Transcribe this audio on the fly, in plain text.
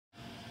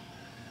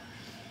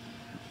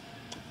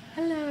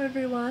Hello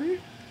everyone.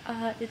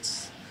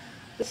 This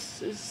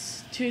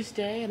is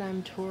Tuesday and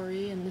I'm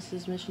Tori and this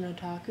is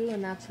MissionOtaku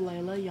and that's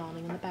Layla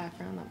yawning in the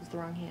background. That was the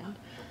wrong hand.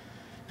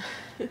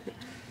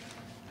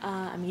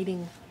 I'm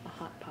eating a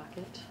Hot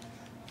Pocket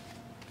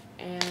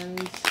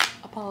and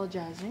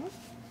apologizing.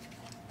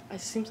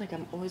 It seems like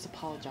I'm always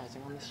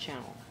apologizing on this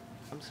channel.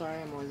 I'm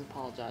sorry, I'm always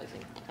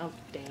apologizing. Oh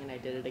dang it, I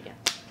did it again.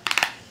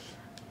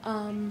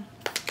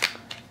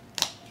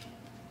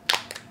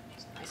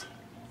 It's nice.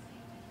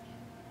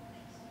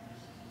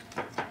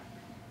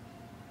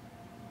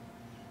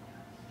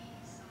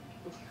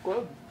 It's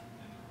good.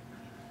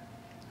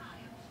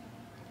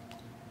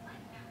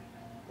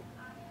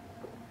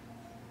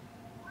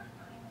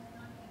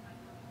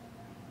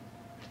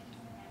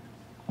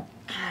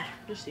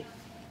 Just see.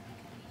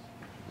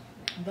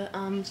 But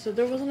so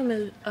there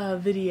wasn't a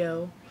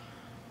video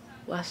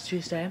last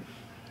Tuesday.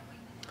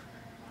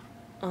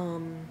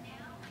 And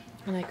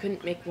I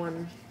couldn't make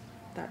one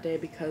that day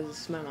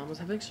because my mom was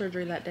having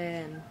surgery that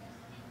day and it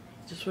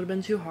just would have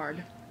been too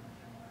hard.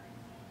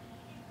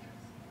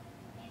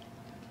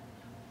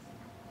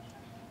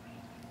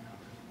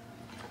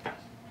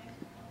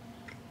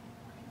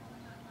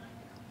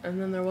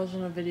 And then there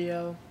wasn't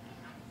a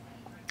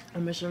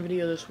mission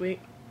video this week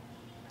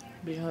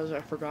because I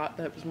forgot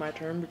that it was my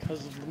turn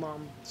because of the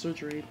mom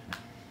surgery.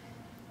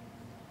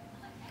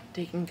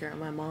 Taking care of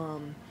my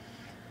mom,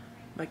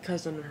 my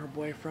cousin and her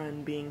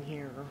boyfriend being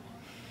here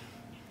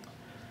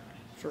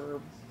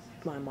for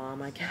my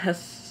mom, I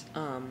guess,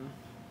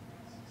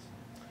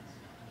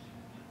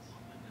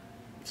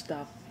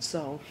 stuff.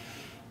 So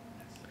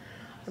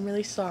I'm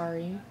really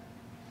sorry.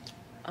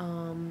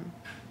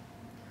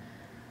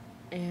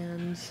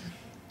 And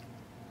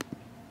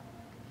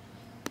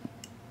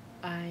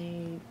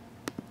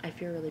I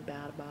feel really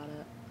bad about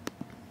it.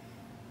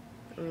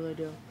 I really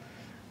do.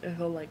 I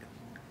feel like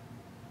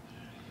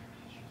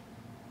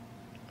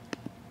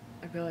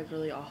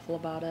really awful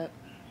about it.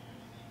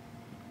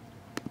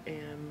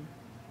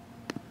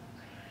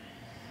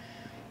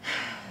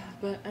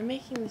 But I'm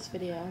making this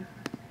video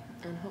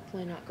and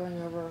hopefully not going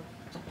over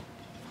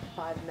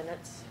 5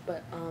 minutes,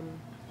 but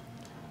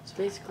so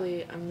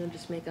basically I'm gonna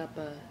just make up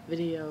a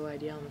video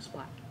idea on the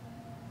spot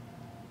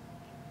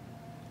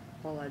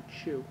while I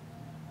chew.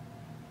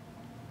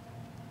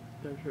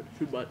 Don't hurt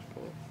too much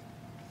for it.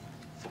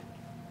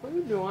 What are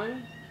you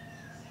doing?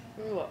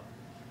 Hey, look.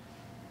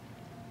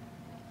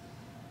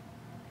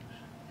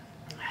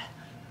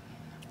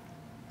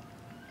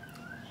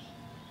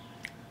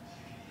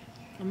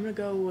 I'm gonna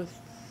go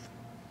with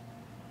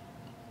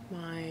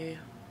my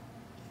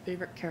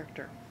favorite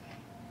character.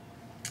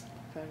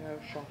 If I have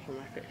a shot on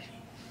my face.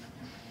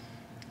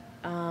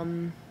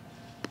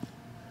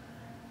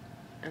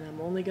 And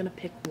I'm only gonna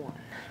pick one.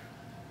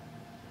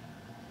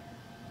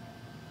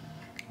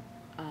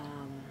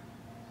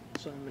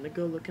 So I'm gonna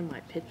go look in my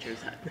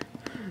pictures.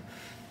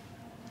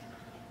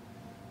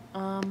 I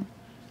have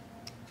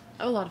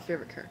a lot of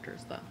favorite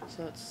characters though,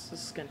 so this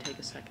is gonna take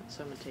a second.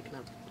 So I'm gonna take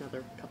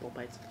another couple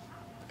bites.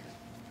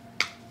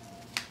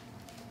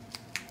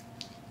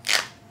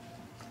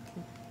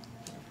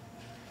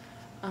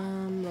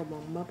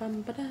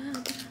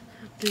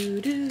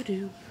 Do do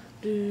do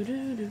do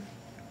do do.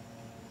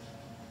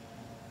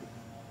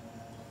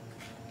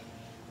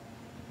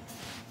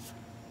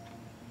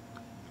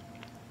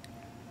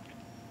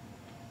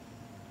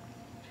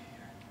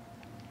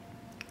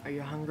 Are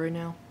you hungry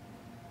now?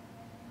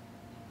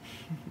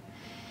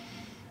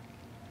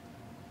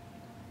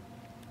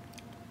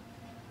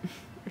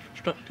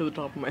 Stuck to the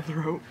top of my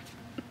throat.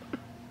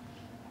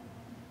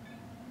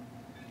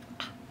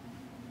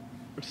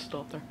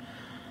 Stop there.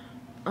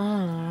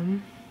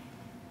 I'm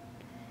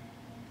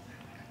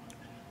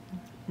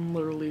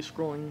literally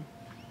scrolling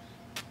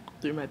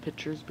through my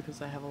pictures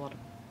because I have a lot of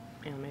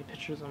anime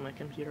pictures on my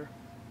computer.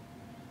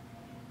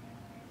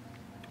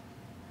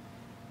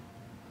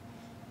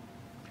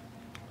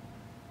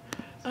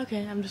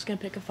 Okay, I'm just gonna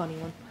pick a funny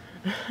one.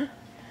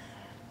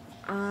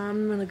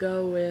 I'm gonna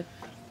go with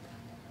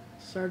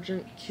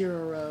Sergeant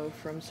Kiroro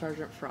from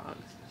Sergeant Frog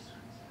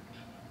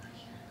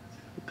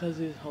because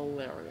he's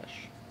hilarious.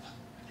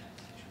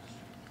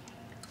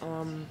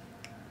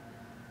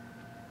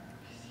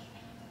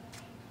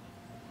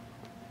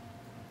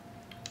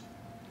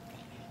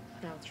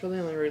 Yeah, that's really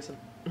the only reason.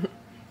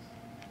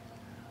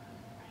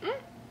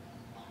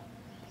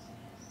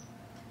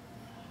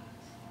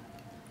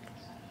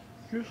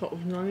 You thought it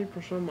was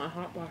 90% of my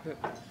Hot Pocket.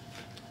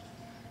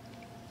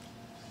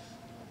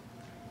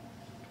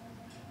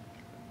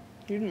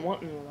 You didn't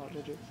want any of that,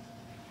 did you?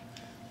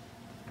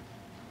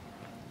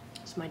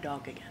 It's my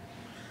dog again.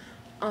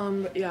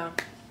 But yeah.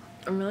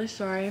 I'm really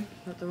sorry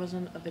that there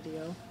wasn't a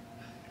video.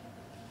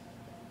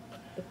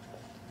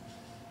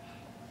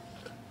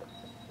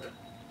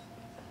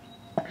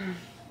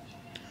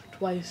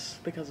 Twice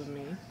because of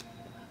me.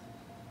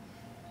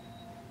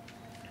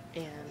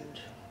 And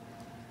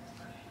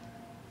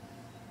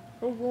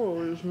overall,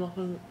 there's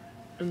nothing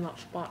in that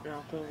spot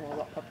now because of all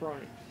that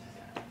pepperoni.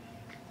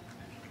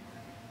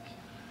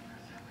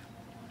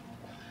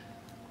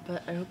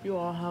 But I hope you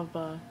all have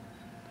a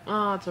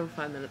Oh, it's over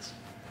 5 minutes.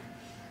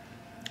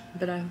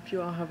 But I hope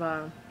you all have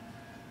a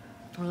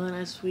really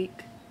nice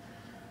week.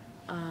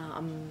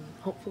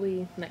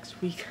 Hopefully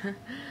next week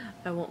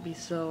I won't be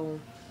so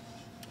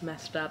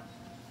messed up.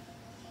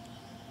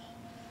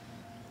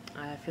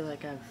 I feel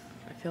like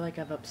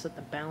I've upset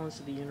the balance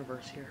of the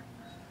universe here.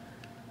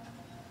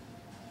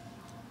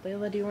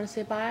 Layla, do you want to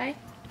say bye?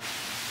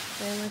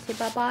 Layla, want to say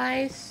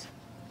bye-byes?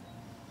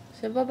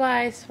 Say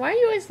bye-byes. Why are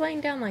you always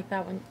laying down like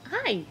that one?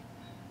 Hi!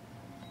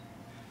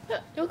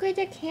 Look at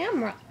the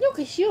camera. Look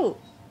at you.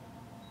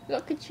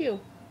 Look at you.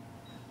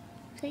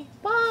 Say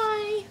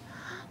bye.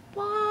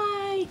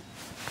 Bye.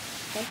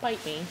 Don't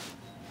bite me.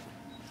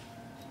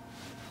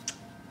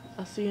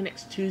 I'll see you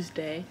next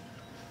Tuesday.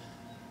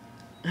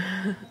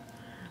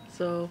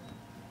 So,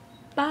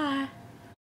 bye.